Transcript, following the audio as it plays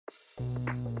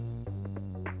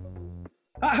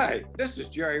Hi, this is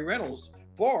Jerry Reynolds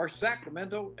for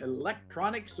Sacramento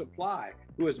Electronic Supply,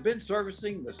 who has been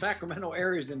servicing the Sacramento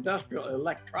area's industrial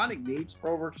electronic needs for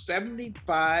over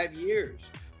 75 years.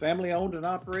 Family owned and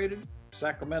operated,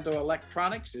 Sacramento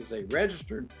Electronics is a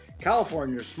registered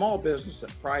California small business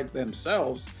that prides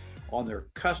themselves on their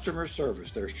customer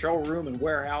service. Their showroom and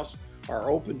warehouse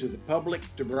are open to the public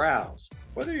to browse.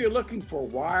 Whether you're looking for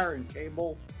wire and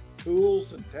cable,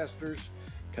 tools and testers,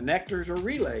 connectors, or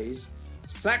relays,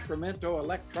 Sacramento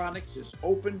Electronics is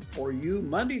open for you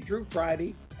Monday through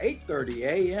Friday, 8:30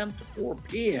 a.m. to 4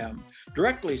 p.m.,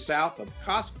 directly south of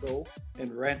Costco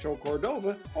in Rancho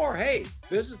Cordova, or hey,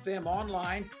 visit them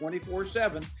online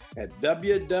 24/7 at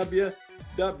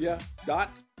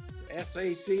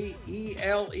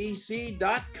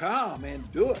www.sacelec.com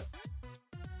and do it.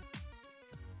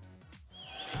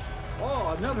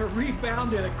 Oh, another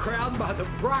rebound in a crowd by the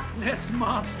Brock Nest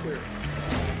Monster.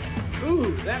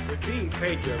 Ooh, that would be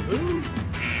deja vu.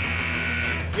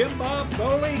 Jim Bob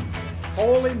Foley,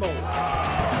 holy moly.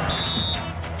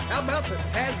 How about the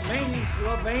Tasmanian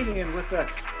Slovenian with the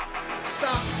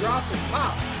stop, drop, and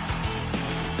pop?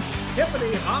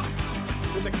 Hippity hop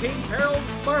to the King's Herald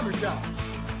Barbershop.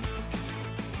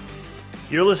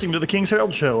 You're listening to the King's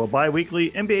Herald Show, a bi-weekly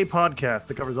NBA podcast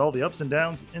that covers all the ups and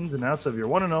downs, ins and outs of your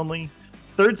one and only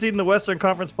third seed in the Western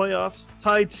Conference playoffs,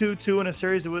 tied 2-2 in a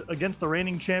series against the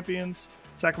reigning champions,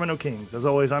 Sacramento Kings. As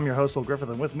always, I'm your host, Will Griffith,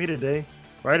 and with me today,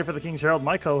 writer for the King's Herald,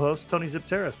 my co-host, Tony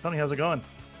Zipteris. Tony, how's it going?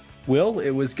 Will,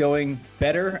 it was going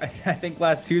better, I think,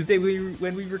 last Tuesday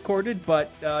when we recorded,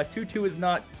 but 2-2 is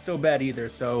not so bad either.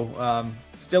 So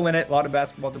still in it, a lot of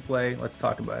basketball to play. Let's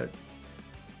talk about it.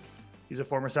 He's a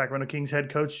former Sacramento Kings head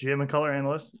coach, GM and color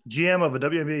analyst, GM of a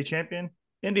WNBA champion,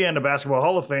 Indiana Basketball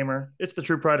Hall of Famer. It's the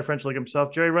true pride of French League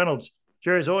himself, Jerry Reynolds.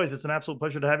 Jerry, as always, it's an absolute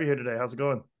pleasure to have you here today. How's it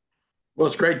going? Well,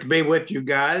 it's great to be with you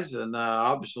guys. And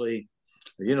obviously,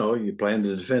 you're playing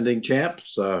the defending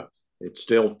champs. It's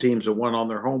still teams that won on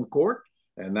their home court.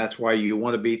 And that's why you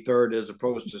want to be third as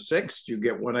opposed to sixth. You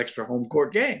get one extra home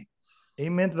court game.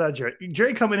 Amen to that, Jerry.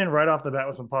 Jerry coming in right off the bat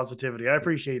with some positivity. I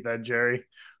appreciate that, Jerry.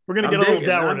 We're going to get a little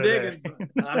dour today.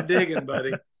 I'm digging,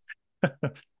 buddy.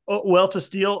 Oh, well, to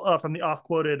steal from the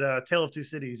oft-quoted Tale of Two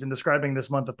Cities in describing this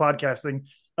month of podcasting,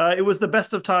 it was the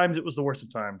best of times, it was the worst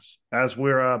of times, as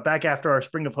we're back after our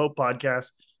Spring of Hope podcast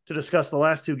to discuss the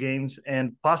last two games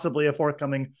and possibly a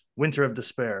forthcoming Winter of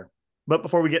Despair. But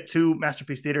before we get to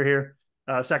Masterpiece Theater here,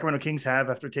 Sacramento Kings have,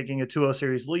 after taking a 2-0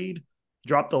 series lead,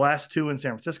 dropped the last two in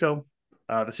San Francisco.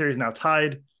 The series now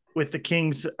tied, with the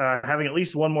Kings having at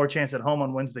least one more chance at home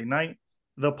on Wednesday night,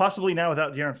 though possibly now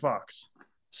without De'Aaron Fox.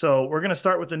 So we're going to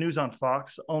start with the news on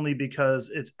Fox, only because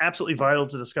it's absolutely vital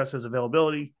to discuss his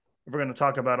availability if we're going to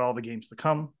talk about all the games to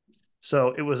come.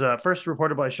 So it was first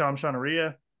reported by Sham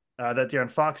Shanaria that De'Aaron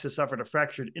Fox has suffered a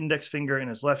fractured index finger in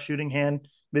his left shooting hand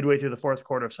midway through the fourth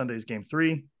quarter of Sunday's Game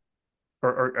 3,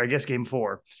 or I guess Game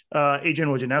 4.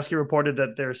 Adrian Wojnarowski reported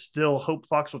that there's still hope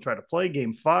Fox will try to play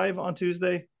Game 5 on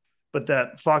Tuesday, but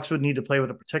that Fox would need to play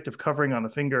with a protective covering on the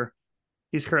finger.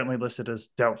 He's currently listed as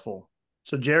doubtful.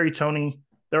 So Jerry, Tony,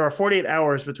 there are 48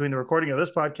 hours between the recording of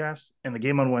this podcast and the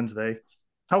game on Wednesday.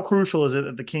 How crucial is it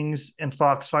that the Kings and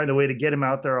Fox find a way to get him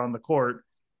out there on the court?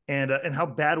 And how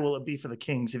bad will it be for the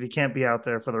Kings if he can't be out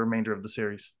there for the remainder of the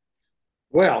series?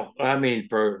 Well, I mean,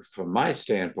 from my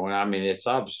standpoint, I mean, it's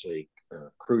obviously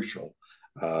crucial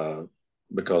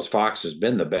because Fox has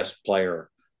been the best player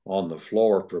on the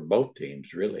floor for both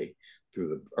teams, really, through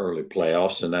the early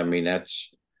playoffs. And I mean,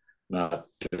 that's not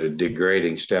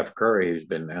degrading Steph Curry, who's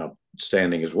been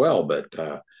outstanding as well. But,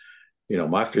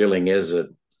 my feeling is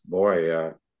that,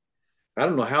 boy, I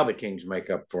don't know how the Kings make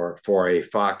up for a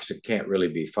Fox that can't really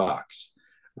be Fox.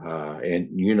 And,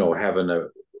 having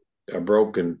a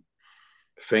broken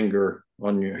finger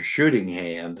on your shooting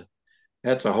hand,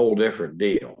 that's a whole different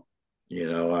deal.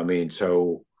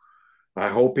 So I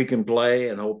hope he can play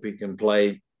and hope he can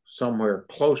play somewhere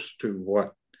close to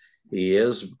what he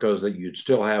is, because that you'd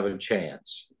still have a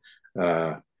chance.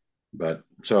 Very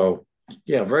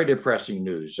depressing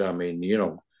news. I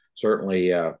mean, certainly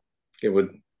it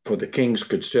would, for the Kings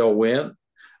could still win,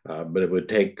 but it would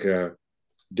take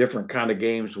different kind of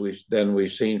games than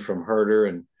we've seen from Herter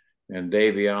and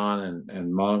Davion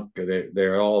and Monk. They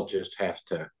all just have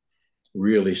to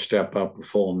really step up a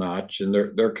full notch, and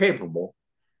they're capable,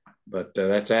 but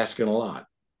that's asking a lot.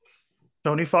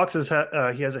 Tony Fox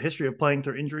he has a history of playing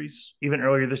through injuries. Even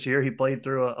earlier this year, he played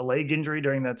through a leg injury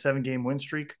during that 7-game win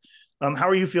streak. How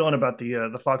are you feeling about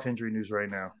the Fox injury news right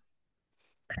now?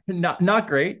 Not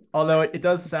great. Although it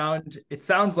does sound, it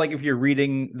sounds like if you're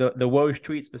reading the Woj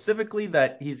tweet specifically,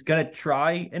 that he's gonna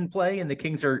try and play, and the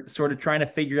Kings are sort of trying to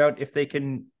figure out if they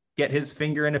can get his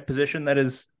finger in a position that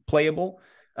is playable.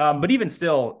 But even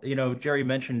still, Jerry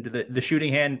mentioned the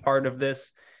shooting hand part of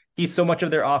this. He's so much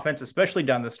of their offense, especially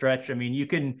down the stretch. I mean, you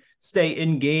can stay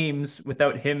in games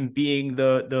without him being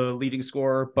the leading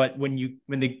scorer, but when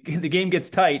the game gets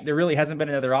tight, there really hasn't been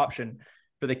another option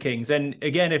for the Kings. And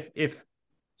again, if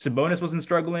Sabonis wasn't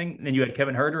struggling, and you had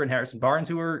Kevin Huerter and Harrison Barnes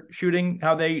who were shooting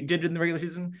how they did in the regular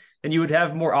season, then you would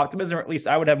have more optimism, or at least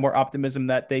I would have more optimism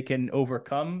that they can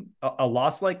overcome a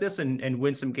loss like this and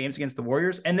win some games against the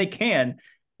Warriors. And they can,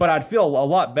 but I'd feel a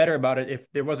lot better about it if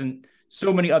there wasn't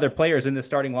so many other players in the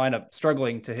starting lineup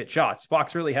struggling to hit shots.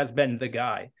 Fox really has been the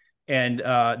guy. And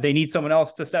they need someone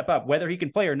else to step up, whether he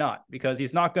can play or not, because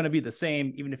he's not going to be the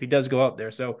same, even if he does go out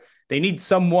there. So they need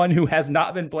someone who has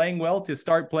not been playing well to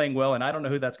start playing well, and I don't know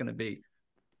who that's going to be.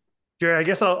 Jerry, I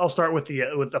guess I'll start with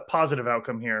the positive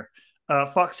outcome here.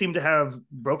 Fox seemed to have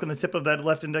broken the tip of that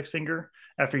left index finger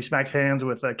after he smacked hands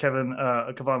with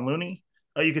Kevon Looney.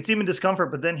 You could see him in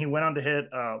discomfort, but then he went on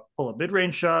to pull a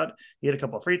mid-range shot. He hit a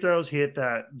couple of free throws. He hit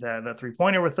that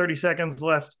three-pointer with 30 seconds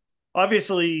left.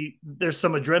 Obviously, there's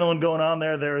some adrenaline going on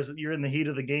there. You're in the heat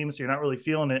of the game, so you're not really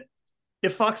feeling it.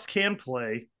 If Fox can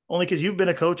play, only because you've been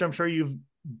a coach, I'm sure you've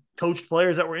coached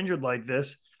players that were injured like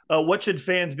this. What should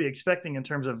fans be expecting in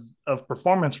terms of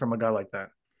performance from a guy like that?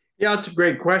 Yeah, it's a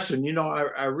great question.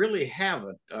 I really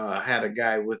haven't had a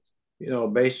guy with,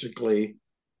 basically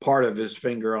part of his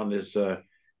finger on his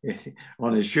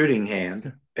on his shooting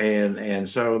hand, and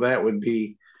so that would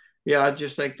be, yeah, I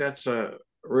just think that's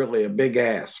really a big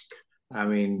ask. I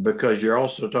mean, because you're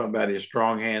also talking about his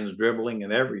strong hands, dribbling,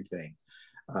 and everything.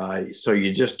 So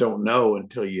you just don't know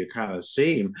until you kind of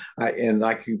see him. And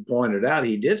like you pointed out,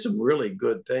 he did some really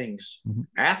good things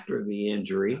after the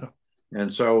injury.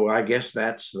 And so I guess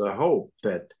that's the hope,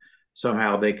 that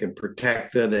somehow they can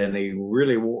protect it and he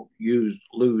really won't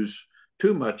lose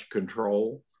too much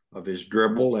control of his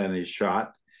dribble and his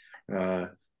shot.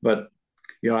 But,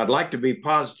 I'd like to be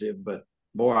positive, but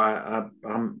boy,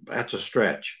 I'm that's a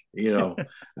stretch,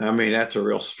 I mean, that's a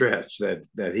real stretch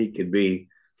that he could be,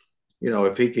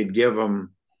 if he could give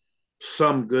them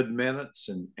some good minutes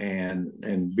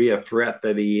and be a threat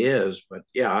that he is. But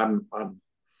yeah, I'm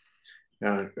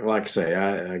like I say,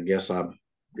 I guess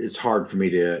it's hard for me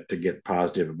to get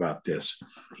positive about this.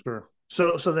 Sure.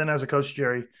 So then as a coach,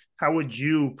 Jerry, how would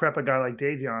you prep a guy like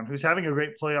Davion, who's having a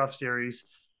great playoff series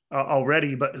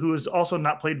already, but who has also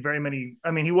not played very many?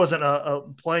 I mean, he wasn't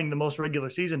playing the most regular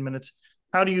season minutes.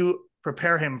 How do you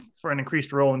prepare him for an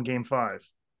increased role in Game 5?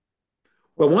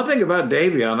 Well, one thing about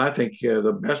Davion, I think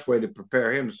the best way to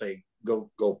prepare him is say,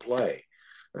 go play.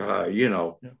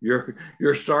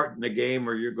 You're starting the game,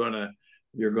 or you're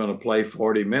gonna play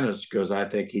 40 minutes, because I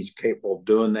think he's capable of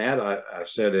doing that. I've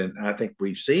said, and I think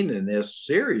we've seen in this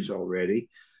series already,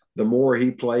 the more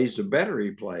he plays, the better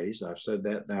he plays. I've said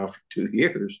that now for 2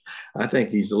 years. I think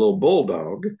he's a little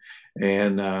bulldog,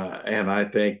 and I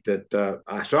think that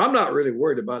so I'm not really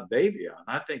worried about Davion.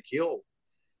 I think he'll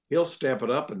step it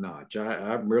up a notch.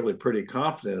 I'm really pretty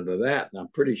confident of that, and I'm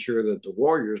pretty sure that the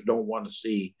Warriors don't want to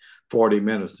see 40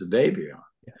 minutes of Davion.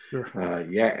 Yeah,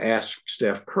 sure. Ask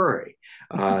Steph Curry.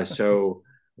 Now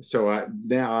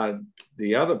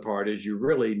the other part is you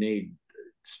really need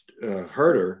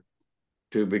Huerter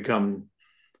to become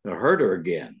a Huerter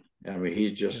again. I mean,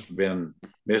 he's just been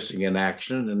missing in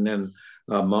action. And then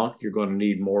Monk, you're going to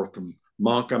need more from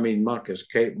Monk. I mean, Monk is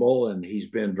capable and he's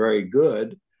been very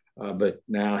good, but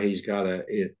now he's got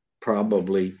to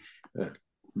probably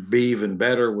be even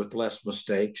better with less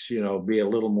mistakes, be a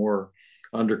little more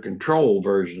under control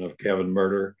version of Kevin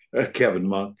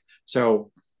Monk.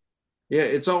 So yeah,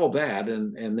 it's all that.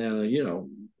 And then,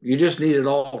 you just need it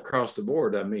all across the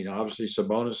board. I mean, obviously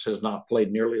Sabonis has not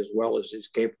played nearly as well as he's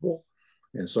capable.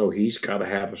 And so he's got to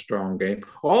have a strong game.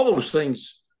 All those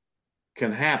things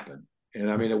can happen.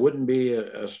 And I mean, it wouldn't be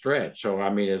a stretch. So,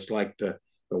 I mean, it's like the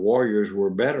Warriors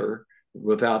were better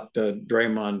without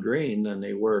Draymond Green than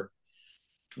they were,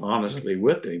 honestly,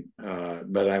 with him. But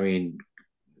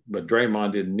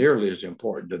Draymond isn't nearly as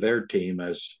important to their team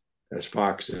as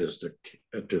Fox is to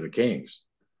the Kings.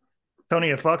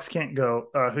 Tony, if Fox can't go,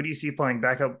 who do you see playing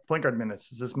backup point guard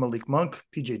minutes? Is this Malik Monk,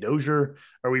 PJ Dozier?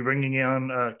 Are we bringing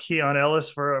in Keon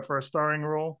Ellis for a starring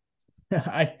role?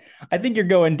 I think you're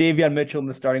going Davion Mitchell in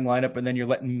the starting lineup, and then you're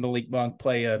letting Malik Monk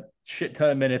play a shit ton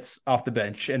of minutes off the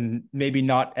bench, and maybe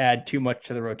not add too much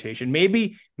to the rotation.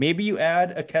 Maybe you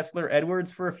add a Kessler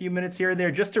Edwards for a few minutes here and there,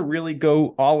 just to really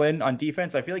go all in on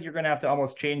defense. I feel like you're going to have to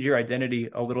almost change your identity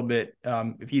a little bit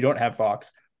if you don't have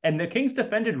Fox. And the Kings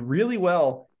defended really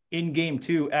well in Game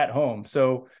 2 at home,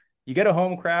 so you get a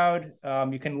home crowd.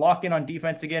 You can lock in on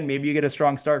defense again. Maybe you get a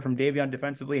strong start from Davion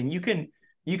defensively, and you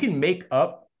can make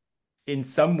up in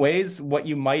some ways what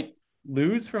you might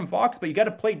lose from Fox, but you got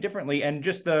to play differently. And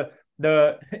just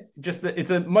it's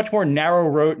a much more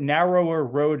narrower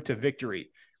road to victory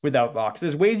without Fox.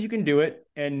 There's ways you can do it,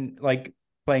 and like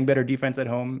playing better defense at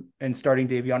home and starting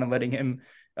Davion and letting him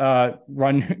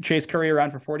run Chase Curry around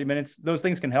for 40 minutes. Those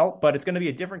things can help, but it's going to be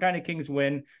a different kind of Kings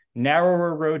win,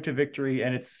 narrower road to victory,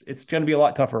 and it's going to be a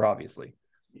lot tougher, obviously.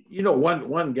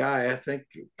 One guy I think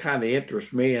kind of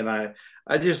interests me, and I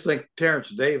just think Terrence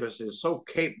Davis is so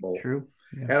capable. True.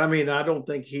 Yeah. And I mean, I don't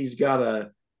think he's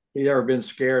ever been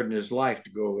scared in his life to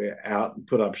go out and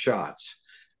put up shots.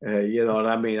 And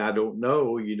I mean, I don't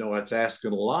know, it's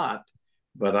asking a lot,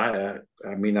 but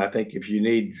I mean, I think if you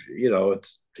need,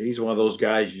 he's one of those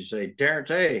guys you say, Terrence,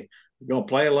 hey, we're going to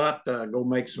play a lot, go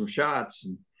make some shots,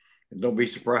 and don't be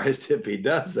surprised if he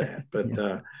does that.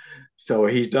 But so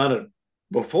he's done it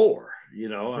before,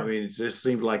 I mean, it just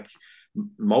seems like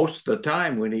most of the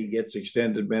time when he gets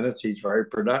extended minutes, he's very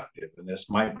productive, and this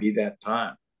might be that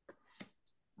time.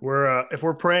 If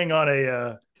we're preying on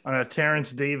a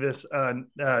Terrence Davis,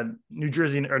 New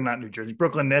Jersey, or not New Jersey,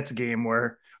 Brooklyn Nets game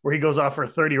where he goes off for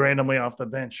 30 randomly off the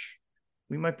bench,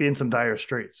 we might be in some dire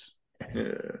straits.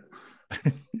 Yeah.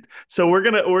 So we're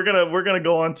gonna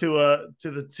go on to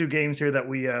the two games here that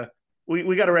we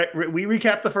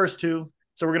recap the first two.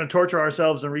 So we're going to torture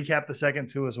ourselves and recap the second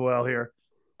two as well here.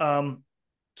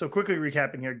 So quickly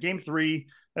recapping here. Game 3,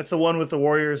 that's the one with the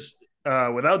Warriors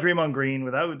without Draymond Green,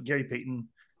 without Gary Payton.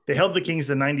 They held the Kings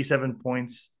to 97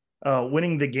 points,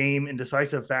 winning the game in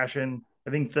decisive fashion.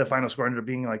 I think the final score ended up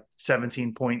being like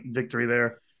 17-point victory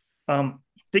there.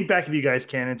 Think back if you guys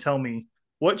can and tell me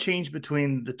what changed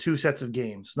between the two sets of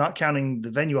games, not counting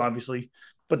the venue, obviously,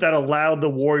 but that allowed the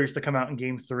Warriors to come out in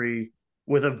Game 3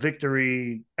 with a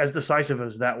victory as decisive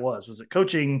as that was. Was it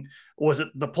coaching? Was it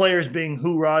the players being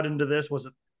hoorah'd into this? Was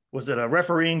it a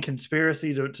refereeing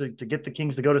conspiracy to get the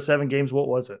Kings to go to 7 games? What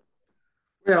was it?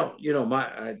 Well,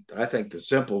 I think the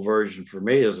simple version for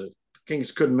me is that the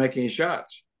Kings couldn't make any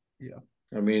shots. Yeah.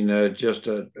 I mean, just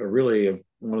a really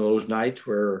one of those nights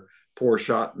where poor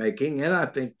shot making. And I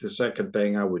think the second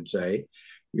thing I would say,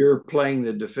 you're playing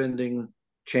the defending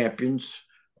champions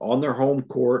on their home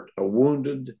court, a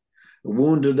wounded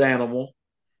animal,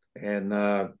 and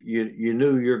you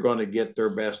knew you're going to get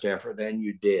their best effort, and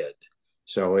you did.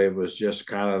 So it was just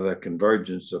kind of the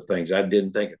convergence of things. I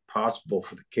didn't think it possible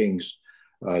for the Kings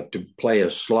to play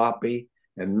as sloppy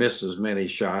and miss as many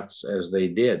shots as they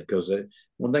did, because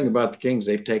one thing about the Kings,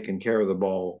 they've taken care of the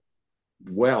ball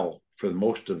well for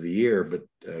most of the year, but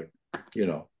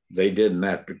they did in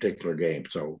that particular game.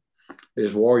 So it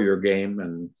is Warrior game,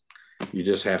 and you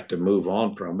just have to move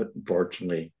on from it.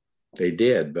 Unfortunately, they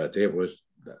did, but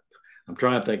I'm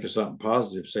trying to think of something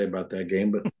positive to say about that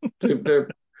game, but there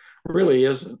really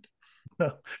isn't.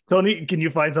 Tony, can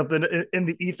you find something in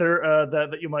the ether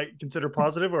that you might consider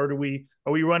positive, or are we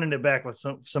running it back with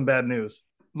some bad news?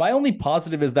 My only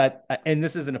positive is that, and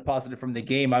this isn't a positive from the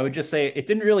game, I would just say it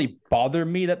didn't really bother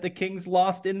me that the Kings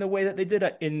lost in the way that they did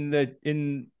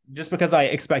just because I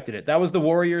expected it. That was the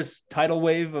Warriors' tidal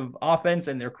wave of offense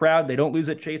and their crowd. They don't lose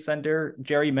at Chase Center.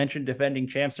 Jerry mentioned defending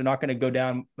champs. They're not going to go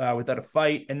down without a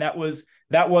fight. And that was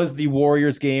the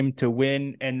Warriors game to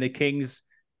win. And the Kings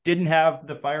didn't have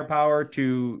the firepower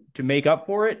to make up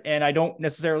for it. And I don't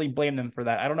necessarily blame them for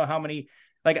that. I don't know how many,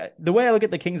 like the way I look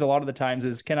at the Kings a lot of the times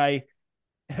is,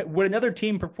 would another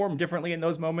team perform differently in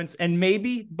those moments? And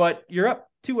maybe, but you're up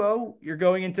 2-0, you're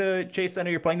going into Chase Center,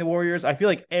 you're playing the Warriors. I feel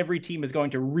like every team is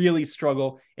going to really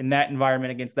struggle in that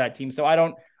environment against that team. So I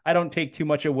don't take too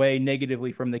much away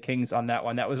negatively from the Kings on that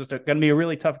one. That was just going to be a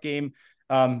really tough game,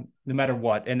 no matter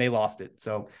what, and they lost it.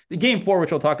 So the game 4,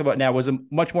 which we'll talk about now, was a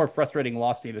much more frustrating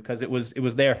loss to me because it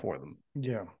was there for them.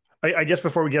 Yeah. I guess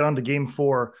before we get on to game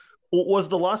 4, was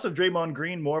the loss of Draymond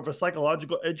Green more of a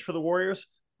psychological edge for the Warriors,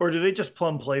 or do they just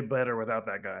plumb play better without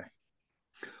that guy?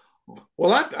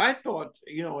 Well, I thought,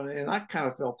 and I kind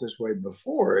of felt this way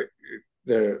before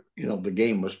the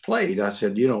game was played. I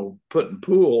said, putting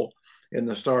Poole in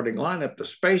the starting lineup, the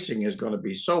spacing is going to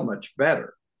be so much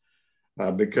better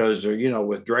because,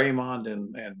 with Draymond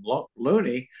and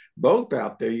Looney both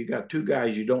out there, you got two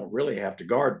guys you don't really have to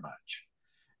guard much.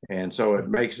 and so it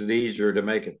makes it easier to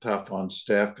make it tough on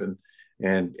Steph and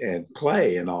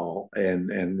Clay and all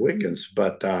and Wiggins.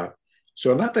 But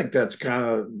so, and I think that's kind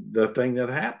of the thing that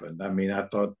happened. I mean, I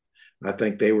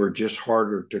think they were just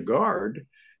harder to guard,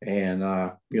 and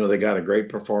they got a great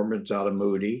performance out of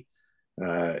Moody.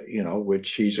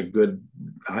 Which he's a good,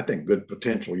 I think, good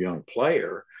potential young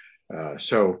player.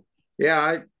 So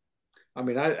yeah,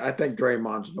 I think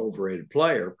Draymond's an overrated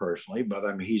player personally, but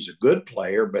I mean he's a good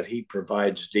player, but he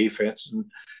provides defense and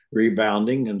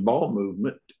rebounding and ball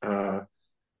movement,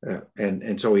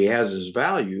 and so he has his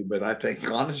value. But I think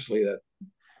honestly that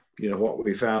what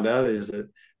we found out is that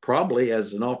probably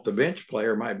as an off the bench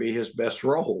player might be his best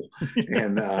role,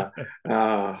 and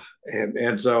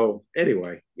and so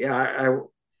anyway, yeah,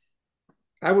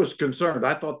 I was concerned.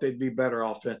 I thought they'd be better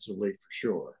offensively for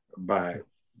sure,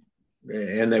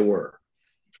 and they were.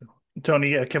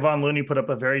 Tony, Kevon Looney put up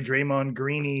a very Draymond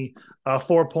Greeny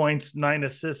 4 points, 9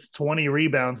 assists, 20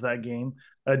 rebounds that game.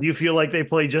 Do you feel like they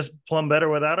play just plumb better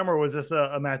without him, or was this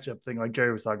a matchup thing like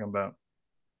Jerry was talking about?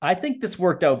 I think this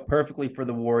worked out perfectly for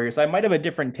the Warriors. I might have a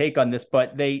different take on this,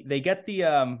 but they get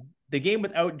the game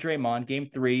without Draymond, game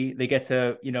 3. They get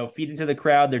to feed into the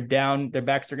crowd. They're down, their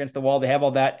backs are against the wall. They have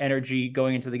all that energy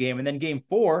going into the game, and then game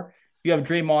 4, you have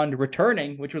Draymond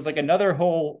returning, which was like another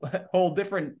whole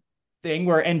different thing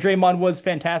and Draymond was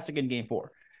fantastic in game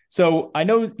 4. So I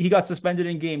know he got suspended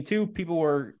in game 2.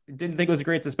 People didn't think it was a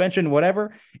great suspension,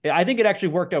 whatever. I think it actually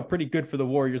worked out pretty good for the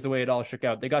Warriors the way it all shook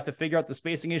out. They got to figure out the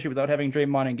spacing issue without having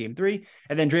Draymond in game 3.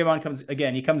 And then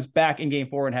Draymond comes back in game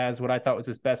 4 and has what I thought was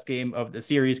his best game of the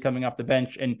series coming off the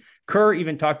bench. And Kerr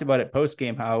even talked about it post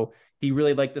game, how he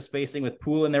really liked the spacing with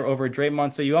Poole in there over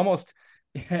Draymond. So you almost,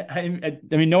 I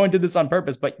mean, no one did this on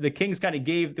purpose, but the Kings kind of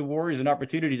gave the Warriors an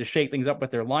opportunity to shake things up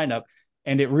with their lineup.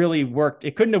 And it really worked.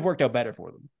 It couldn't have worked out better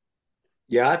for them.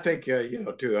 Yeah, I think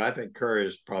too. I think Curry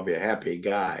is probably a happy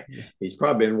guy. He's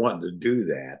probably been wanting to do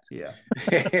that. Yeah,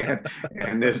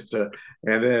 and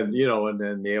then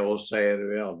the old saying,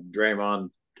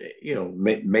 Draymond,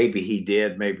 maybe he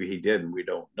did, maybe he didn't. We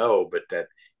don't know, but that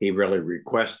he really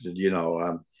requested,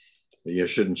 you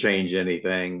shouldn't change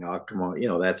anything. Oh, come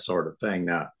on, that sort of thing.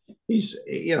 Now he's,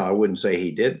 I wouldn't say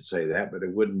he did say that, but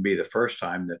it wouldn't be the first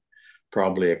time that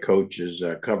probably a coach is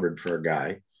covered for a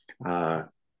guy.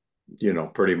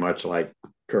 Pretty much like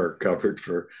Kerr covered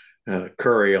for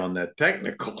Curry on that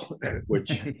technical,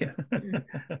 which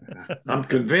I'm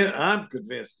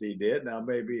convinced he did. Now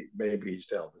maybe he's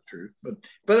telling the truth, but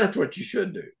that's what you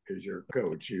should do as your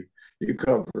coach. You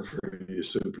cover for your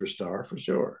superstar for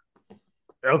sure.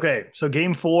 Okay, so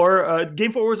game 4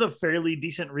 was a fairly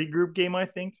decent regroup game. I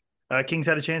think Kings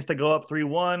had a chance to go up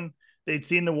 3-1. They'd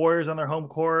seen the Warriors on their home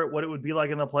court, what it would be like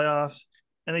in the playoffs,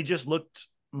 and they just looked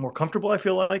more comfortable, I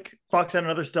feel like. Fox had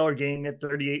another stellar game at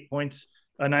 38 points,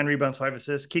 9 rebounds, 5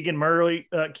 assists. Keegan Murray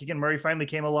finally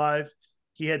came alive.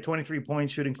 He had 23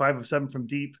 points, shooting 5 of 7 from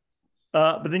deep.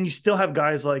 But then you still have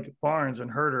guys like Barnes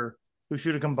and Herter who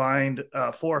shoot a combined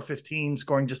 4 of 15,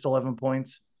 scoring just 11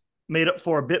 points. Made up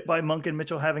for a bit by Monk and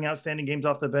Mitchell having outstanding games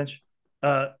off the bench.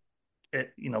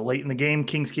 Late in the game,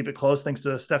 Kings keep it close thanks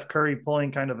to Steph Curry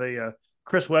pulling kind of a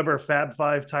Chris Webber Fab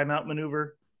 5 timeout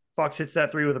maneuver. Fox hits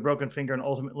that 3 with a broken finger, and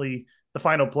ultimately the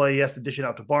final play, he has to dish it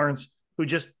out to Barnes, who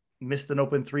just missed an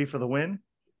open 3 for the win.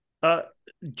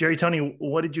 Jerry, Tony,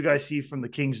 what did you guys see from the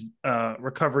Kings'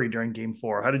 recovery during Game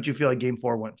 4? How did you feel like Game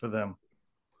 4 went for them?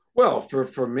 Well,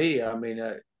 for me, I mean,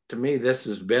 to me, this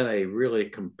has been a really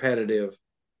competitive,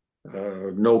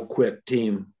 no-quit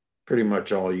team pretty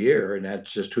much all year, and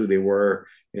that's just who they were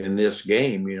in this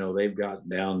game. They've gotten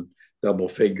down double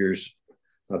figures,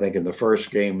 I think, in the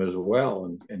first game as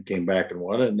well, and came back and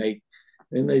won it.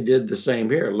 And they did the same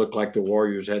here. It looked like the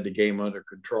Warriors had the game under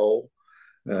control,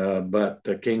 but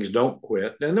the Kings don't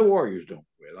quit, and the Warriors don't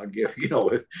quit. I give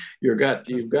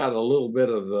you've got a little bit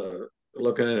of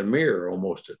looking in a mirror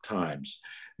almost at times,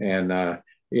 and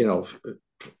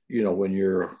when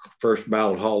your first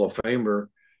ballot Hall of Famer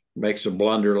makes a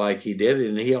blunder like he did,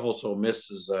 and he also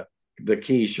misses the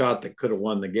key shot that could have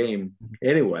won the game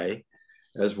anyway,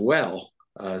 as well.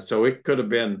 So it could have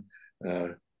been,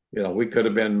 we could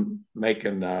have been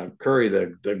making Curry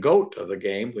the GOAT of the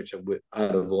game, which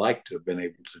I'd have liked to have been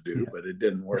able to do, but it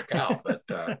didn't work out. But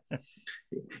a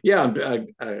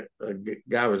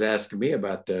guy was asking me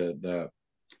about the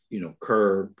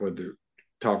Kerr, whether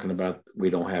talking about we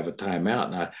don't have a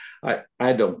timeout, and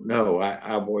I don't know.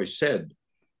 I've always said,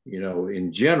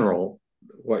 in general,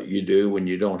 what you do when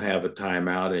you don't have a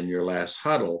timeout in your last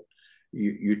huddle,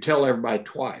 you tell everybody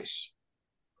twice.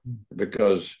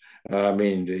 Because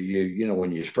when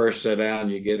you first sit down,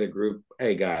 you get a group,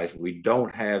 hey guys, we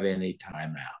don't have any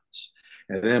timeouts.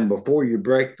 And then before you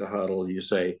break the huddle, you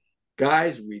say,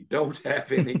 guys, we don't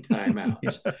have any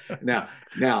timeouts.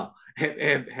 now,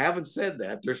 and having said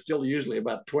that, there's still usually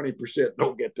about 20%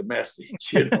 don't get the message,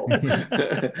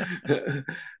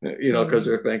 because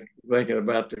they're thinking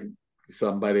about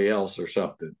somebody else or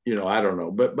something. I don't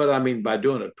know. But I mean, by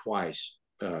doing it twice,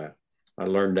 I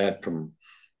learned that from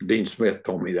Dean Smith.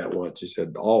 Told me that once. He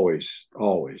said, always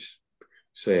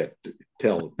say it,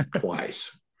 tell them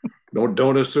twice.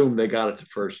 Don't assume they got it the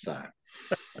first time.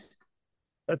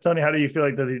 Tony, how do you feel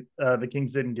like the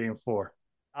Kings did in Game 4?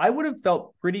 I would have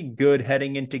felt pretty good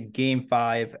heading into Game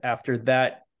 5 after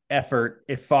that effort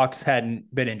if Fox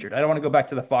hadn't been injured. I don't want to go back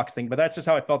to the Fox thing, but that's just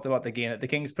how I felt about the game. The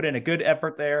Kings put in a good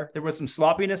effort there. There was some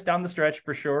sloppiness down the stretch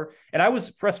for sure. And I was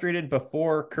frustrated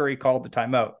before Curry called the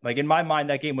timeout. Like in my mind,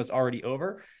 that game was already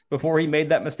over before he made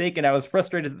that mistake. And I was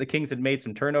frustrated that the Kings had made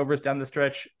some turnovers down the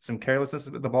stretch, some carelessness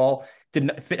with the ball,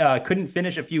 couldn't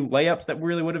finish a few layups that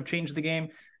really would have changed the game.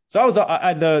 So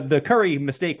the Curry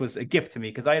mistake was a gift to me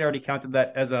because I had already counted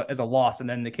that as a loss, and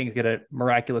then the Kings get a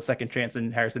miraculous second chance,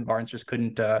 and Harrison Barnes just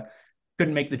couldn't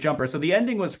make the jumper. So the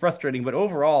ending was frustrating, but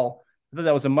overall, I thought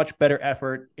that was a much better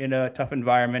effort in a tough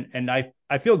environment, and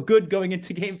I feel good going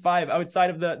into Game 5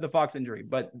 outside of the Fox injury,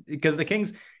 but because the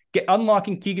Kings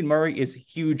unlocking Keegan Murray is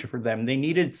huge for them. They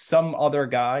needed some other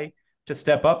guy to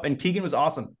step up, and Keegan was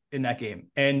awesome in that game.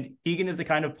 And Keegan is the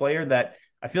kind of player that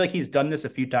I feel like he's done this a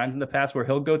few times in the past where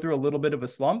he'll go through a little bit of a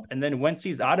slump, and then once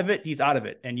he's out of it, he's out of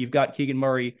it. And you've got Keegan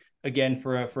Murray again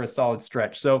for a solid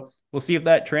stretch. So we'll see if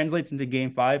that translates into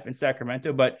Game 5 in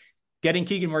Sacramento. But getting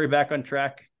Keegan Murray back on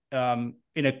track in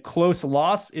a close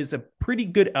loss is a pretty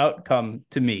good outcome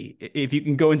to me. If you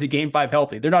can go into Game 5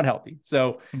 healthy, they're not healthy.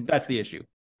 So that's the issue.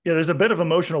 Yeah, there's a bit of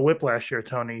emotional whiplash here,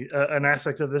 Tony. An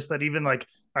aspect of this that even like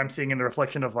I'm seeing in the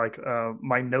reflection of like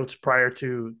my notes prior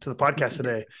to the podcast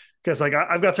today, because like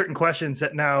I've got certain questions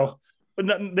that now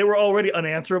they were already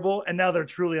unanswerable, and now they're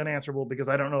truly unanswerable because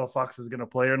I don't know if Fox is going to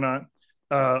play or not.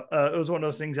 It was one of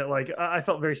those things that like I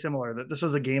felt very similar that this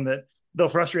was a game that though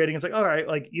frustrating, it's like all right,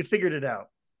 like you figured it out.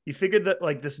 You figured that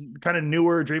like this kind of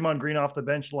newer Draymond Green off the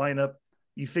bench lineup,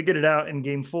 you figured it out in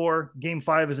Game 4. Game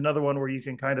 5 is another one where you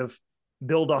can kind of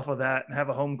build off of that and have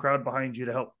a home crowd behind you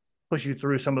to help push you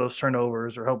through some of those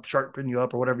turnovers or help sharpen you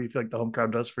up or whatever you feel like the home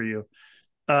crowd does for you.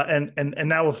 And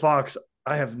now with Fox,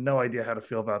 I have no idea how to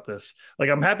feel about this.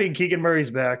 Like I'm happy Keegan Murray's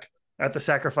back at the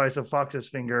sacrifice of Fox's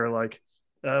finger. Like,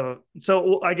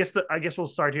 so I guess we'll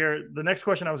start here. The next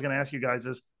question I was going to ask you guys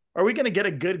is, are we going to get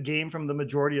a good game from the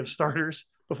majority of starters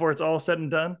before it's all said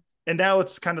and done? And now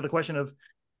it's kind of the question of,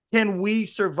 can we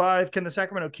survive? Can the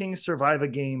Sacramento Kings survive a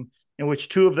game in which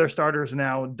two of their starters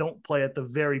now don't play at the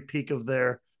very peak of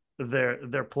their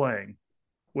playing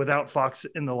without Fox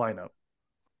in the lineup?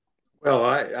 Well,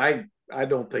 I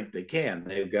don't think they can.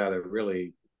 They've got to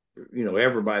really,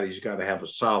 everybody's got to have a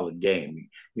solid game.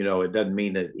 It doesn't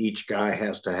mean that each guy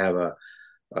has to have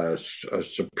a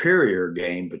superior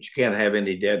game, but you can't have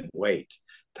any dead weight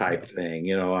type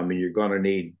thing. I mean, you're going to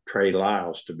need Trey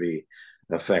Lyles to be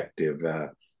effective,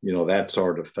 that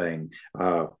sort of thing.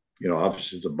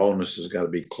 Obviously the bonus has got to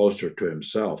be closer to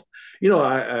himself.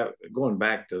 I going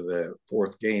back to the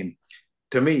fourth game,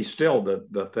 to me, still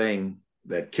the thing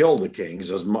that killed the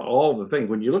Kings is all the things.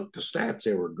 When you look at the stats,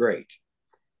 they were great,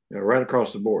 right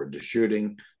across the board. The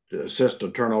shooting, the assist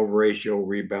to turnover ratio,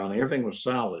 rebounding, everything was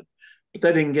solid, but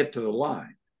they didn't get to the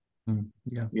line.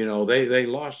 Yeah. They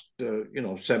lost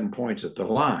 7 points at the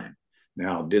line.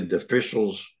 Now, did the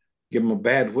officials give them a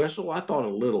bad whistle? I thought a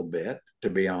little bit, to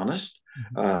be honest.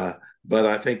 But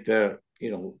I think that,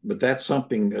 but that's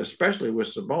something, especially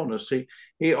with Sabonis,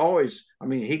 he always,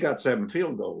 he got 7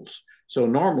 field goals. So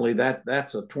normally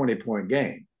that's a 20-point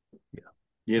game.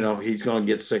 Yeah. He's going to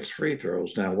get 6 free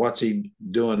throws. Now, what's he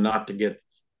doing not to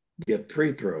get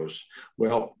free throws?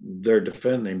 Well, they're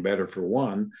defending better for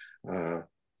one.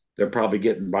 They're probably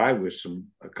getting by with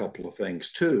a couple of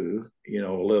things too, a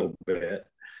little bit.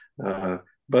 But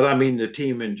the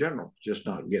team in general just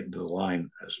not getting to the line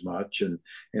as much,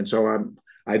 and so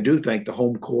I do think the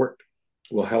home court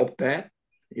will help that.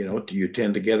 You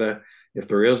tend to get if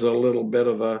there is a little bit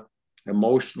of a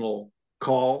emotional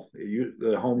call,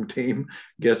 the home team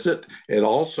gets it. And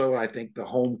also, I think the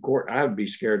home court, I would be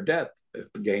scared to death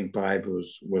if Game 5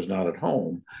 was not at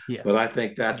home. Yes. But I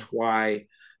think that's why,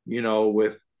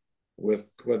 with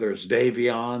whether it's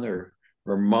Davion or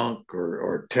Monk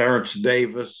or Terrence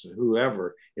Davis,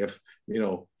 whoever, if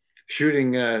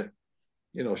shooting at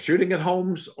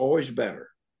home's always better,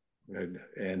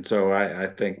 and so I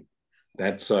think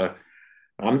that's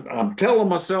I'm telling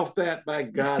myself that, by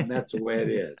God, and that's the way it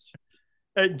is.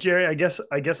 Jerry, I guess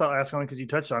I'll ask on because you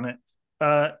touched on it.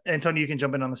 Antonio, you can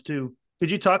jump in on this too.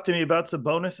 Could you talk to me about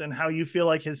Sabonis and how you feel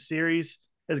like his series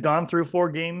has gone through 4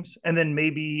 games, and then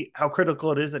maybe how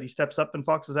critical it is that he steps up in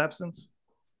Fox's absence?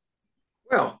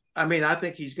 Well, I mean, I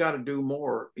think he's got to do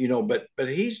more, but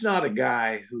he's not a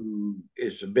guy who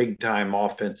is a big time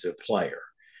offensive player.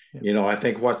 Yeah. I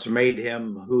think what's made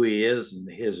him who he is and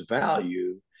his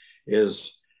value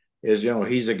is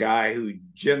he's a guy who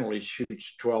generally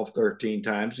shoots 12, 13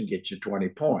 times and gets you 20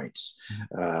 points,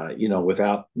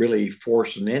 without really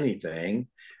forcing anything.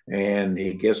 And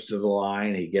he gets to the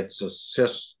line, he gets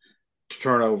assists.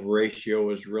 Turnover ratio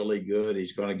is really good.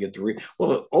 He's going to get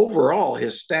well, overall,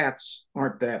 his stats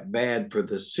aren't that bad for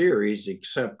the series,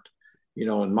 except,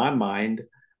 in my mind,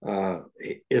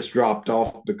 it's dropped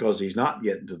off because he's not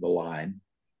getting to the line.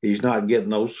 He's not getting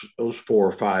those 4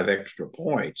 or 5 extra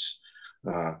points.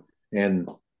 And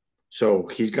so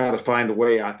he's got to find a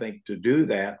way, I think, to do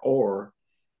that. Or,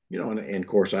 and of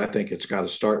course, I think it's got to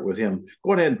start with him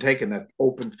going ahead and taking that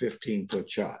open 15-foot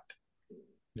shot.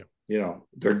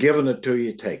 They're giving it to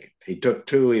you, take it. He took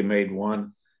 2, he made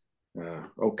 1.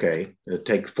 Okay,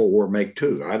 take 4, make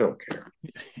 2. I don't care.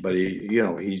 But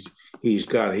he's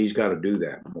got to do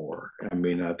that more. I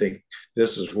mean, I think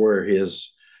this is where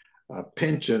his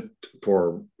penchant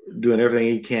for doing everything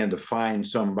he can to find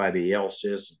somebody else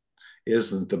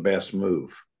isn't the best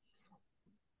move.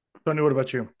 Tony, what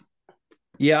about you?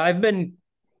 Yeah, I've been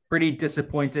pretty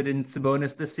disappointed in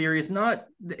Sabonis this series.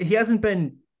 He hasn't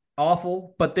been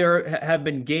awful, but there have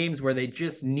been games where they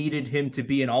just needed him to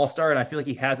be an all-star, and I feel like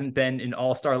he hasn't been an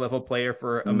all-star level player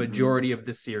for a majority of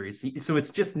this series. So it's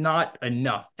just not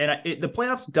enough. And the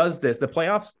playoffs does this. The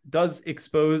playoffs does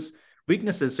expose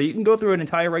weaknesses. So you can go through an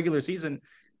entire regular season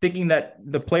thinking that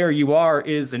the player you are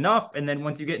is enough, and then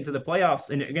once you get into the playoffs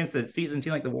and against a seasoned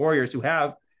team like the Warriors, who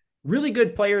have really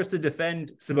good players to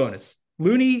defend Sabonis.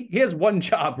 Looney, he has one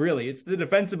job, really. It's to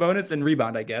defend Sabonis and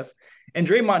rebound, I guess. And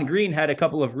Draymond Green had a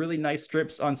couple of really nice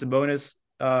strips on Sabonis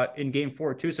in Game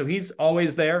 4, too. So he's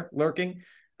always there, lurking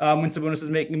when Sabonis is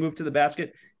making a move to the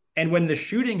basket. And when the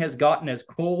shooting has gotten as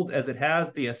cold as it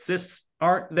has, the assists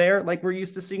aren't there like we're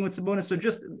used to seeing with Sabonis. So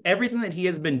just everything that he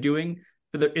has been doing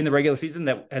in the regular season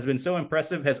that has been so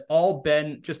impressive has all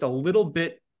been just a little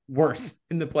bit worse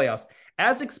in the playoffs,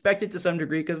 as expected to some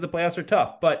degree because the playoffs are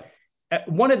tough. But at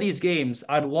one of these games,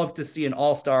 I'd love to see an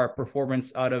all-star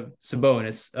performance out of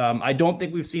Sabonis. I don't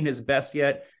think we've seen his best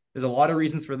yet. There's a lot of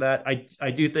reasons for that.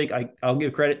 I do think I'll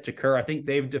give credit to Kerr. I think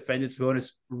they've defended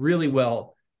Sabonis really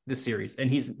well this series, and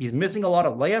he's missing a lot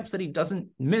of layups that he doesn't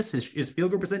miss. His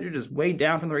field goal percentage is way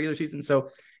down from the regular season,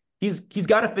 so he's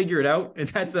got to figure it out, and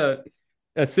that's a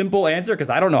simple answer because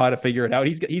I don't know how to figure it out.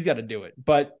 He's got to do it.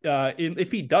 But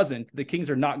if he doesn't, the Kings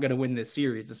are not going to win this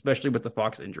series, especially with the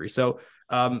Fox injury. So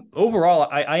overall,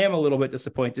 I am a little bit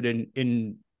disappointed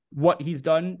in what he's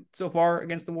done so far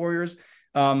against the Warriors,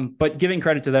 but giving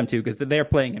credit to them too because they're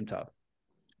playing him tough.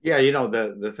 Yeah,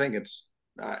 the thing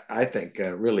I think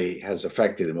really has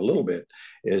affected him a little bit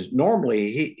is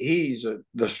normally he's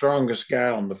the strongest guy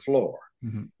on the floor.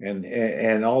 Mm-hmm.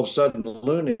 And all of a sudden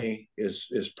Looney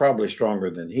is probably stronger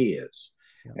than he is.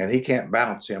 Yeah. And he can't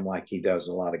bounce him like he does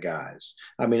a lot of guys.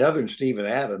 I mean, other than Steven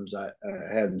Adams, I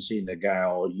hadn't seen a guy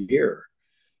all year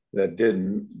that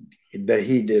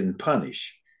he didn't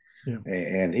punish. Yeah.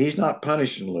 And he's not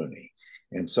punishing Looney.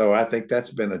 And so I think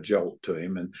that's been a jolt to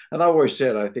him. And I always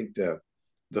said, I think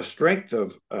the strength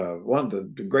of one of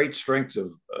the great strengths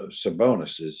of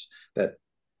Sabonis is that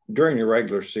during the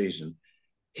regular season,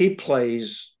 he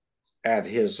plays at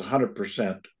his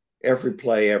 100% every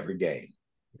play, every game.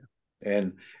 Yeah.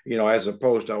 And, as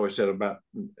opposed to, I always said about,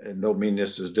 and don't mean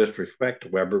this as disrespect to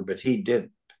Weber, but he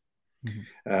didn't.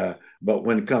 Mm-hmm.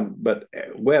 But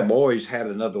Webb always had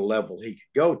another level he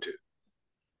could go to.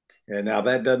 And now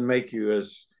that doesn't make you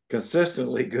as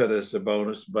consistently good as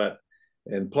Sabonis, but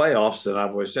in playoffs, and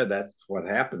I've always said that's what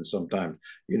happens sometimes,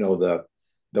 the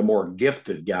more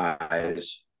gifted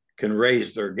guys can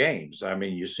raise their games. I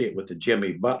mean, you see it with the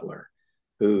Jimmy Butler,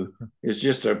 who is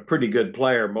just a pretty good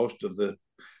player most of the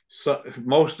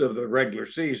regular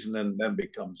season, and then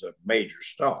becomes a major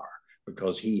star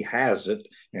because he has it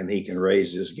and he can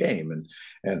raise his game.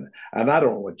 And I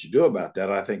don't know what you do about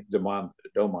that. I think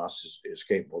Domas is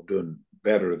capable of doing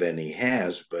better than he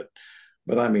has, but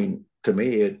I mean, to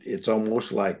me, it's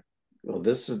almost like, well,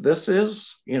 this is this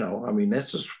is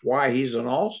why he's an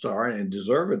all-star, and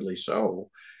deservedly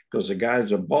so. Because the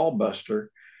guy's a ball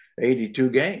buster, 82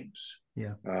 games.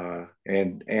 Yeah.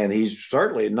 And he's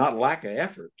certainly not lack of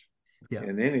effort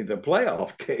in any of the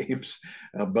playoff games,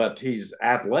 but he's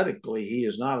he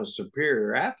is not a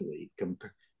superior athlete,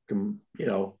 and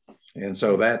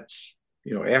so that's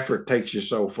effort takes you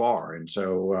so far. And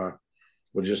so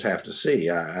we'll just have to see.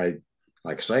 I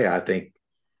like I say, I think,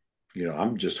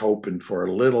 I'm just hoping for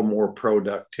a little more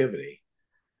productivity.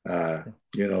 Like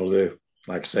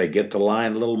I say, get the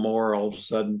line a little more, all of a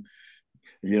sudden,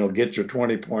 get your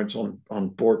 20 points on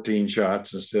 14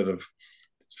 shots instead of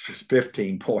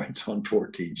 15 points on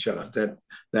 14 shots,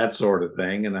 that sort of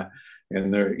thing.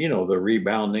 And the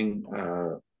rebounding,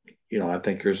 I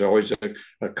think there's always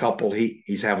a couple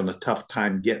he's having a tough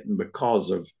time getting because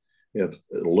of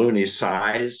Looney's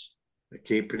size,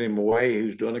 keeping him away,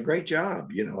 who's doing a great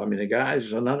job. The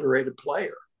guy's an underrated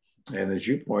player. And as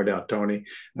you point out, Tony,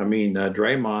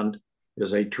 Draymond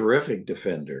is a terrific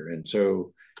defender. And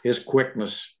so his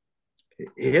quickness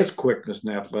and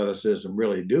athleticism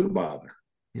really do bother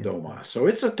Domas. So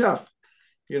it's a tough,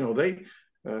 one thing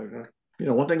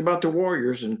about the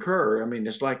Warriors and Kerr,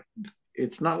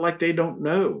 it's not like they don't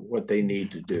know what they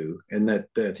need to do, and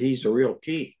that he's a real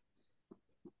key.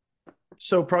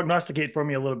 So prognosticate for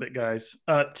me a little bit, guys.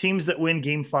 Teams that win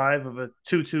game 5 of a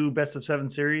 2-2 best of 7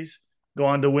 series go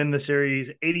on to win the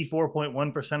series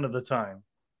 84.1% of the time.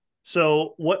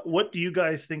 So what do you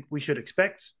guys think we should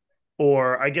expect?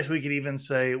 Or I guess we could even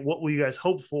say, what will you guys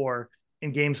hope for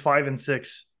in games 5 and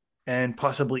 6 and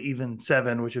possibly even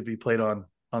 7, which would be played on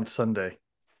Sunday?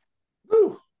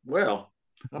 Ooh, well,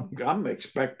 I'm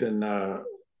expecting an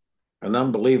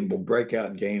unbelievable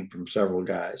breakout game from several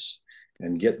guys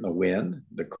and getting the win.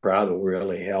 The crowd will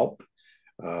really help,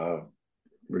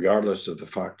 regardless of the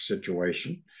Fox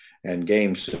situation. And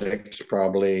game 6,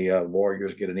 probably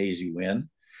Warriors get an easy win.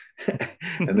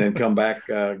 And then come back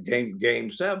game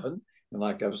 7. And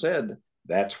like I've said,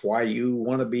 that's why you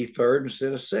want to be 3rd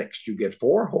instead of 6th. You get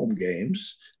 4 home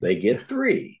games, they get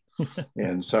 3.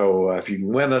 And so if you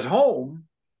can win at home,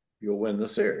 you'll win the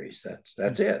series.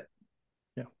 That's it.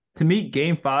 Yeah. To me,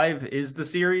 game 5 is the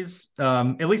series.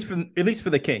 At least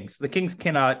for the Kings. The Kings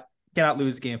cannot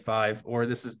lose game 5, or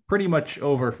this is pretty much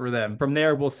over for them. From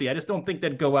there, we'll see. I just don't think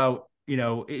they'd go out,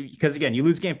 because again, you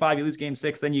lose game 5, you lose game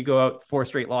 6, then you go out 4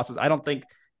 straight losses. I don't think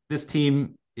this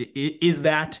team is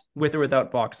that with or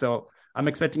without Fox. So I'm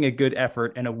expecting a good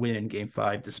effort and a win in game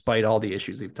 5, despite all the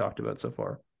issues we've talked about so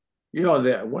far.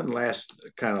 That one last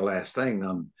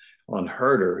thing on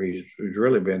Herter, he's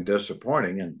really been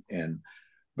disappointing.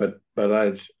 But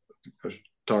I was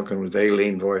talking with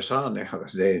Aileen Voice on the other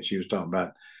day, and she was talking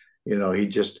about, he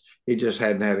just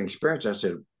hadn't had experience. I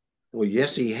said, well,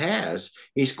 yes, he has.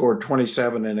 He scored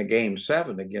 27 in a game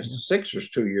 7 against the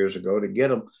Sixers 2 years ago to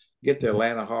get the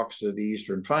Atlanta Hawks to the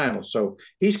Eastern Final. So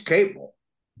he's capable.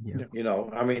 Yeah.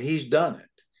 He's done it.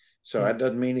 So that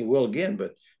doesn't mean he will again.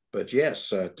 But yes,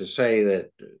 to say that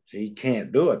he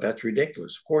can't do it, that's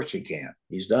ridiculous. Of course he can.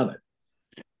 He's done it.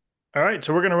 All right,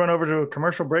 so we're going to run over to a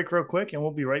commercial break real quick, and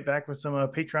we'll be right back with some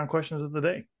Patreon questions of the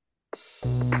day.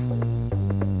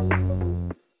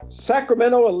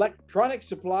 Sacramento Electronic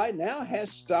Supply now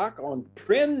has stock on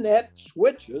TrendNet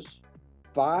switches,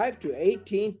 5 to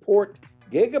 18 port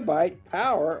gigabyte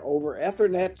power over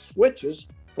Ethernet switches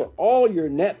for all your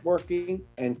networking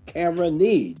and camera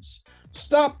needs.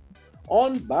 Stop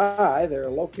on by their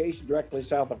location directly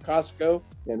south of Costco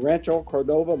in Rancho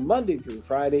Cordova, Monday through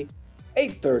Friday,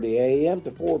 8:30 a.m.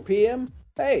 to 4 p.m.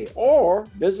 Hey, or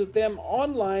visit them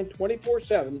online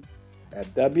 24/7 at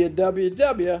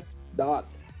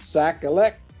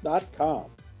www.sacelect.com.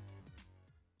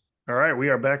 All right, we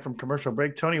are back from commercial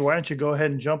break. Tony, why don't you go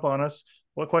ahead and jump on us?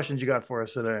 What questions you got for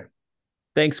us today?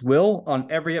 Thanks, Will. On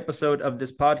every episode of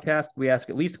this podcast, we ask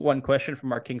at least one question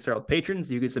from our Kings Herald patrons.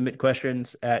 You can submit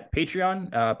questions at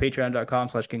Patreon,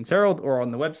 patreon.com/Kings Herald, or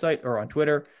on the website or on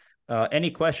Twitter.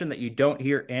 Any question that you don't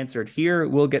hear answered here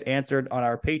will get answered on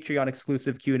our Patreon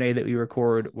exclusive Q&A that we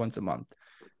record once a month.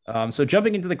 So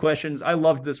jumping into the questions, I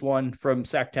loved this one from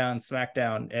Sacktown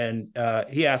Smackdown. And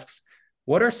he asks,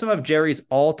 what are some of Jerry's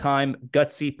all-time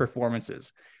gutsy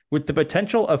performances? With the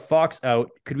potential of Fox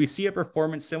out, could we see a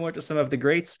performance similar to some of the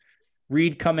greats?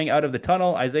 Reed coming out of the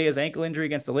tunnel, Isaiah's ankle injury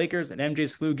against the Lakers, and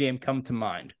MJ's flu game come to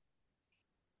mind.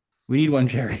 We need one,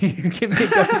 Jerry. Give me a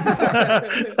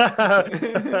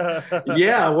gutsy.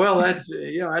 Yeah, well, that's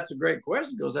a great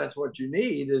question, because that's what you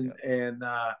need, and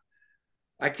I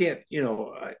can't,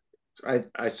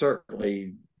 I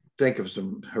certainly think of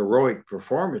some heroic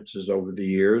performances over the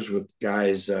years with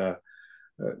guys.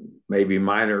 Maybe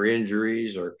minor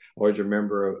injuries, or always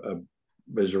remember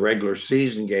was a regular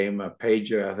season game.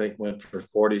 Peja, I think, went for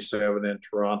 47 in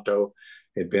Toronto.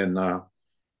 Had been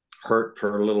hurt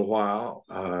for a little while.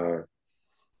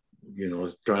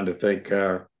 Trying to think,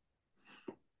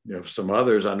 some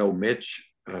others. I know Mitch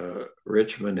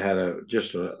Richmond had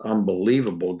just an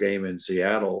unbelievable game in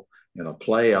Seattle in a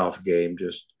playoff game,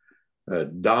 just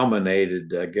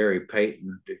dominated Gary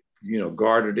Payton.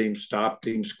 Guarded him, stopped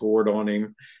him, scored on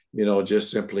him.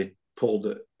 Just simply pulled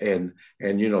it, and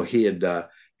he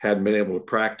hadn't been able to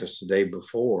practice the day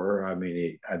before. I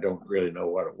mean, I don't really know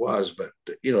what it was, but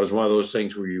it was one of those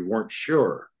things where you weren't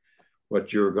sure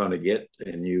what you were going to get,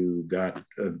 and you got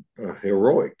a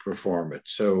heroic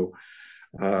performance. So,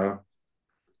 I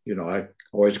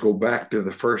always go back to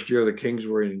the first year the Kings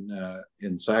were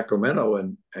in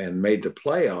Sacramento and made the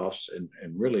playoffs and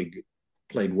really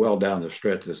played well down the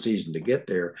stretch of the season to get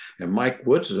there. And Mike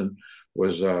Woodson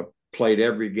was played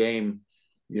every game,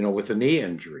 with a knee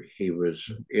injury. He was,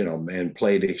 and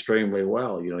played extremely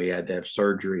well. He had to have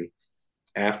surgery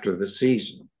after the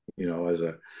season, as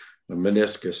a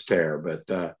meniscus tear.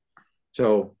 But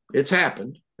so it's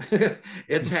happened.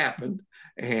 It's happened.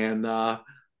 And, and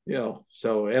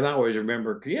I always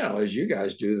remember, as you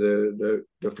guys do,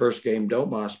 the first game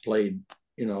Domas played,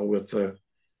 with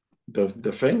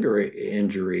the finger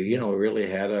injury, really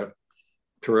had a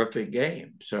terrific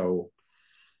game. So,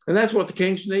 and that's what the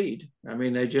Kings need. I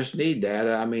mean, they just need that.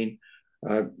 I mean,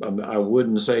 I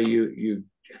wouldn't say you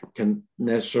can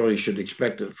necessarily should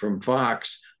expect it from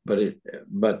Fox,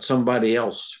 but somebody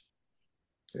else.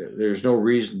 There's no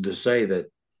reason to say that,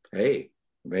 hey,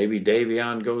 maybe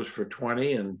Davion goes for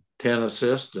 20 and 10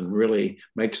 assists and really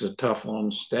makes it tough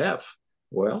on Steph.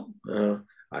 Well,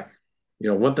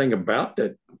 one thing about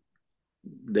that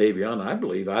Davion, I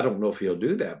believe, I don't know if he'll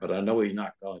do that, but I know he's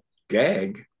not going to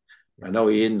gag. I know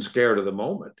he isn't scared of the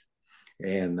moment.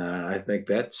 And I think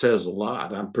that says a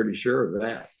lot. I'm pretty sure of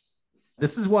that.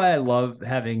 This is why I love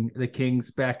having the Kings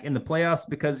back in the playoffs,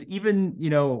 because even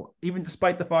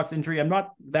despite the Fox injury, I'm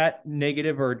not that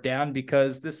negative or down,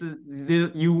 because this is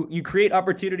you create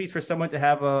opportunities for someone to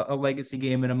have a legacy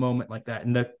game in a moment like that.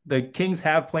 And the Kings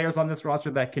have players on this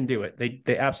roster that can do it.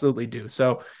 They absolutely do.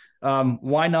 So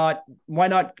why not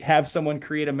have someone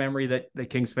create a memory that the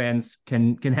Kings fans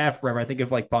can have forever? I think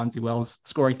of like Bonzi Wells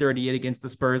scoring 38 against the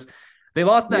Spurs. They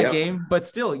lost that game, but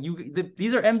still,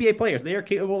 these are NBA players. They are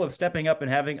capable of stepping up and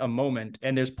having a moment,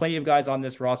 and there's plenty of guys on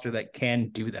this roster that can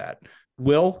do that.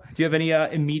 Will, do you have any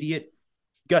immediate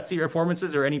gutsy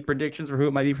performances or any predictions for who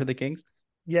it might be for the Kings?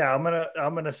 Yeah, I'm gonna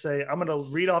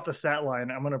read off the stat line.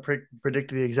 I'm gonna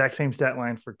predict the exact same stat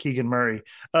line for Keegan Murray.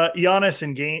 Giannis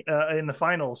in the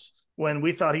finals, when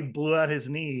we thought he blew out his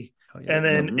knee, and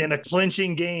then in a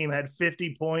clinching game had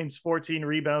 50 points, 14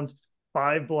 rebounds,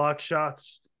 5 block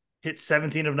shots, hit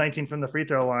 17 of 19 from the free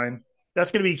throw line. That's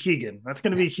going to be Keegan.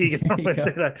 On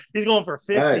Wednesday night. He's going for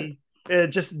 50,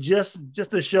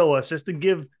 just to show us, just to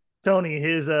give Tony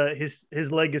his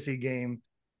legacy game.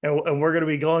 And we're going to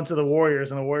be going to the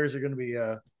Warriors, and the Warriors are going to be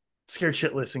scared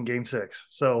shitless in Game 6.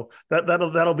 So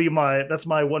that'll be that's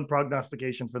my one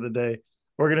prognostication for the day.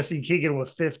 We're going to see Keegan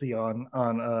with 50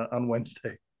 on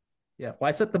Wednesday. Yeah,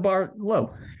 why set the bar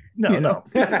low? No.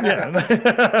 Yeah.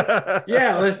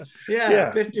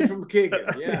 50 from Keegan.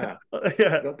 Yeah.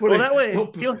 Don't put that way.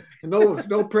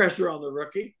 No pressure on the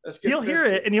rookie. He'll hear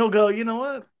it and he'll go, you know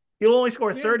what? He'll only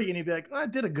score 30 and he'll be like, I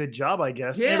did a good job, I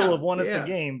guess. Yeah. It'll have won us the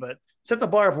game, but set the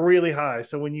bar up really high.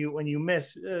 So when you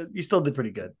miss, you still did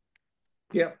pretty good.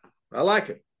 Yep. I like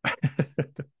it.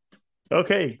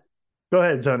 Okay. Go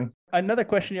ahead, Tony. Another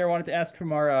question here I wanted to ask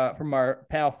from our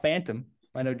pal Phantom.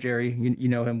 I know Jerry, you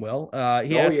know him well.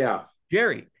 He asks,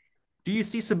 Jerry, do you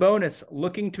see Sabonis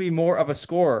looking to be more of a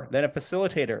scorer than a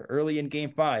facilitator early in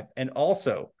Game 5? And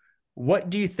also, what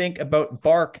do you think about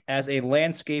Bark as a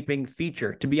landscaping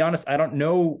feature? To be honest, I don't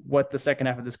know what the second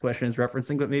half of this question is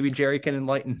referencing, but maybe Jerry can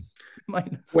enlighten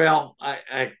us. Well,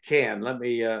 I can. Let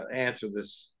me answer the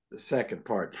second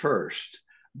part first.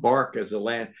 Bark as a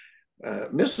land.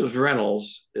 Mrs.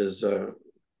 Reynolds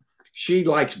she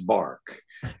likes bark.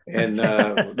 And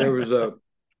there was a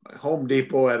Home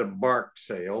Depot at a bark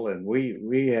sale, and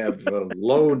we have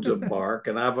loads of bark,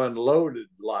 and I've unloaded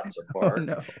lots of bark. Oh,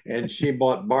 no. And she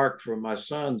bought bark from my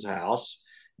son's house,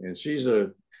 and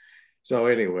so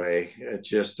anyway, it's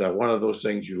just one of those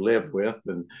things you live with,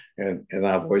 and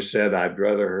I've always said I'd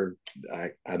rather her.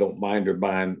 I don't mind her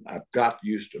buying. I've got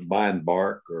used to buying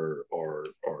bark or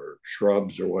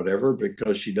shrubs or whatever,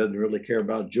 because she doesn't really care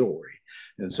about jewelry,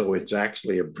 and so it's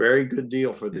actually a very good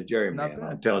deal for the Jerry man.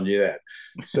 I'm telling you that.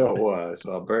 So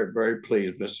I'm very, very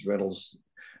pleased, Mrs. Reynolds.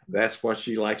 That's what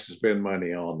she likes to spend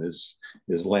money on is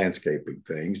landscaping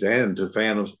things. And to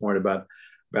Phantom's point about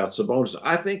Sabonis,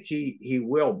 I think he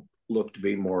will look to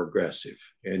be more aggressive.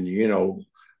 And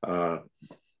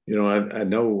I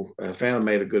know Phantom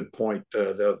made a good point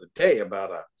the other day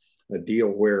about a deal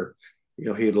where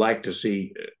he'd like to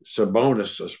see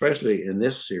Sabonis, especially in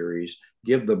this series,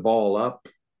 give the ball up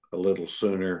a little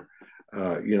sooner,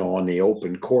 on the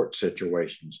open court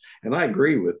situations. And I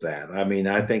agree with that. I mean,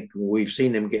 I think we've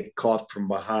seen him get caught from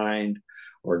behind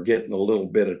or get in a little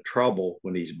bit of trouble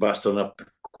when he's busting up the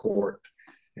court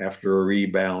after a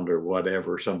rebound or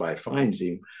whatever. Somebody finds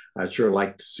him. I'd sure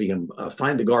like to see him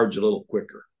find the guards a little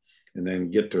quicker and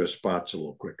then get to his spots a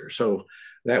little quicker. So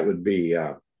that would be,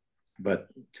 but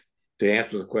to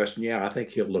answer the question, yeah, I think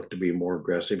he'll look to be more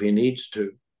aggressive. He needs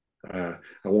to. I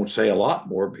won't say a lot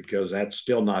more because that's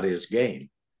still not his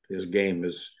game. His game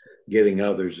is getting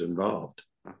others involved.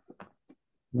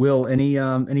 Will,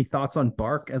 any thoughts on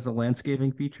bark as a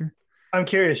landscaping feature? I'm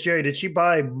curious, Jerry, did she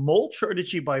buy mulch or did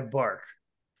she buy bark?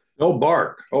 No,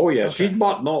 bark. Oh yeah, Okay. She's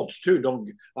bought mulch too.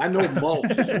 I know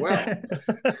mulch as well,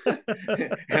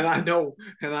 and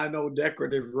I know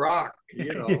decorative rock.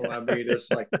 I mean, it's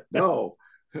like no.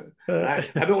 I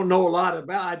don't know a lot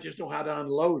about. I just know how to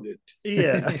unload it.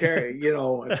 Yeah, and carry,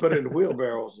 and put it in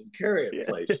wheelbarrows and carry it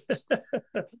places.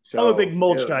 So, I'm a big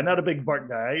mulch guy, not a big bark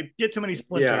guy. I get too many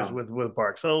splinters with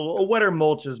bark. So a wetter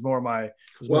mulch is more my.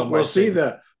 Well, see,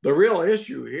 the real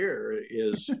issue here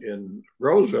is in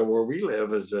Roseville, where we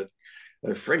live, is that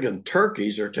the friggin'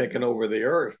 turkeys are taking over the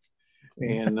earth,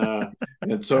 and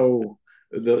so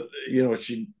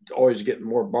she's always getting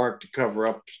more bark to cover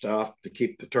up stuff to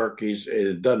keep the turkeys.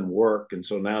 It doesn't work, and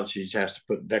so now she has to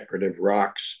put decorative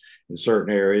rocks in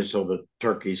certain areas so the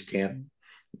turkeys can't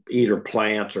eat her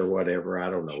plants or whatever. I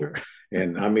don't know. Sure.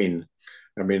 And I mean,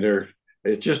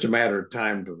 it's just a matter of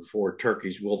time before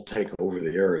turkeys will take over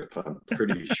the earth. I'm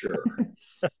pretty sure.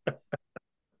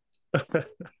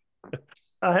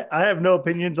 I have no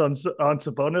opinions on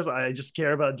Sabonis. I just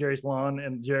care about Jerry's lawn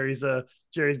and Jerry's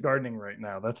gardening right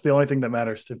now. That's the only thing that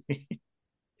matters to me.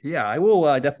 Yeah, I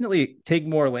will definitely take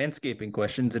more landscaping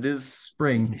questions. It is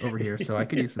spring over here, so I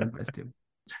could use some advice too.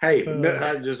 Hey,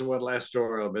 I just one last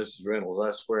story on Mrs. Reynolds.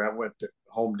 I swear I went to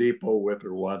Home Depot with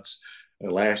her once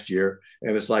last year,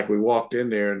 and it's like we walked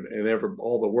in there and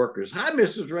all the workers, "Hi,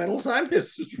 Mrs. Reynolds. Hi,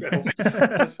 Mrs.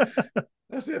 Reynolds."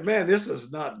 I said, "Man, this is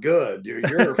not good.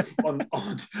 You're on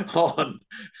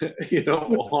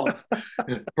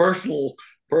personal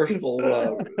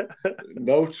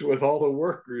notes with all the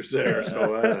workers there."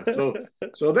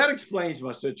 So that explains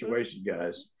my situation,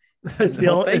 guys. It's the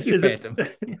only, thank you, Phantom.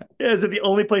 Is it the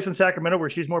only place in Sacramento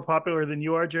where she's more popular than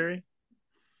you are, Jerry?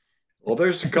 Well,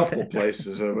 there's a couple of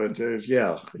places, but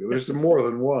there's more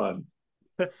than one.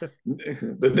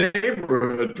 The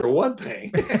neighborhood, for one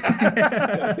thing.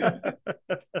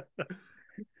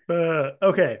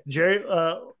 Okay, Jerry.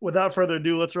 Without further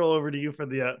ado, let's roll over to you for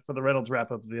the Reynolds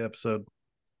wrap up of the episode.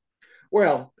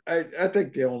 Well, I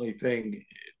think the only thing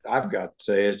I've got to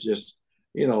say is just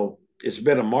it's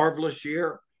been a marvelous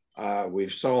year. We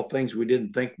saw things we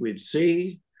didn't think we'd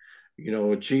see,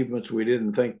 achievements we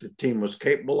didn't think the team was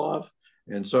capable of,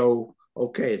 and so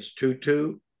okay, it's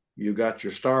 2-2. You got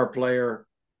your star player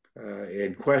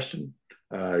in question.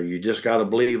 You just got to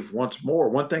believe once more.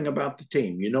 One thing about the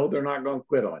team, they're not going to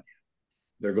quit on you.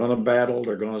 They're going to battle.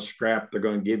 They're going to scrap. They're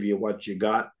going to give you what you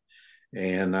got.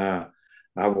 And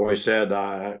I've always said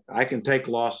I can take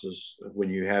losses when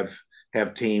you have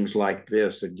teams like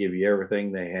this that give you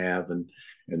everything they have. And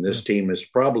this team has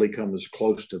probably come as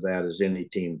close to that as any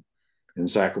team in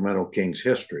Sacramento Kings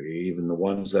history, even the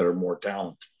ones that are more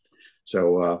talented.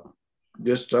 So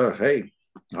hey,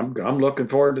 I'm looking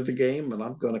forward to the game, and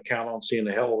I'm going to count on seeing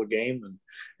a hell of a game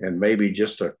and maybe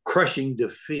just a crushing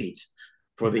defeat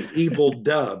for the evil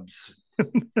Dubs.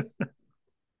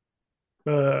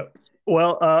 Either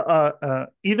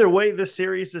way, this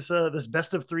series, this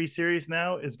best of 3 series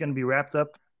now is going to be wrapped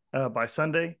up by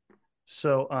Sunday.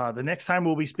 So the next time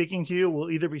we'll be speaking to you,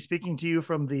 we'll either be speaking to you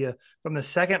from the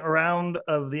second round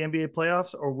of the NBA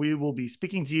playoffs, or we will be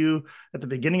speaking to you at the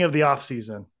beginning of the off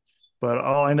season. But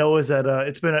all I know is that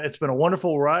it's been a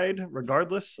wonderful ride,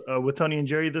 regardless, with Tony and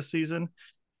Jerry this season,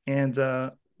 and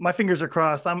my fingers are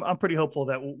crossed. I'm pretty hopeful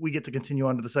that we get to continue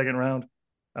on to the second round.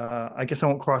 I guess I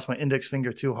won't cross my index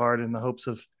finger too hard in the hopes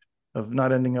of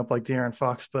not ending up like De'Aaron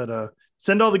Fox. But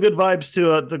send all the good vibes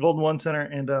to the Golden One Center,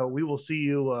 and we will see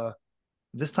you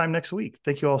this time next week.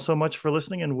 Thank you all so much for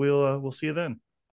listening, and we'll see you then.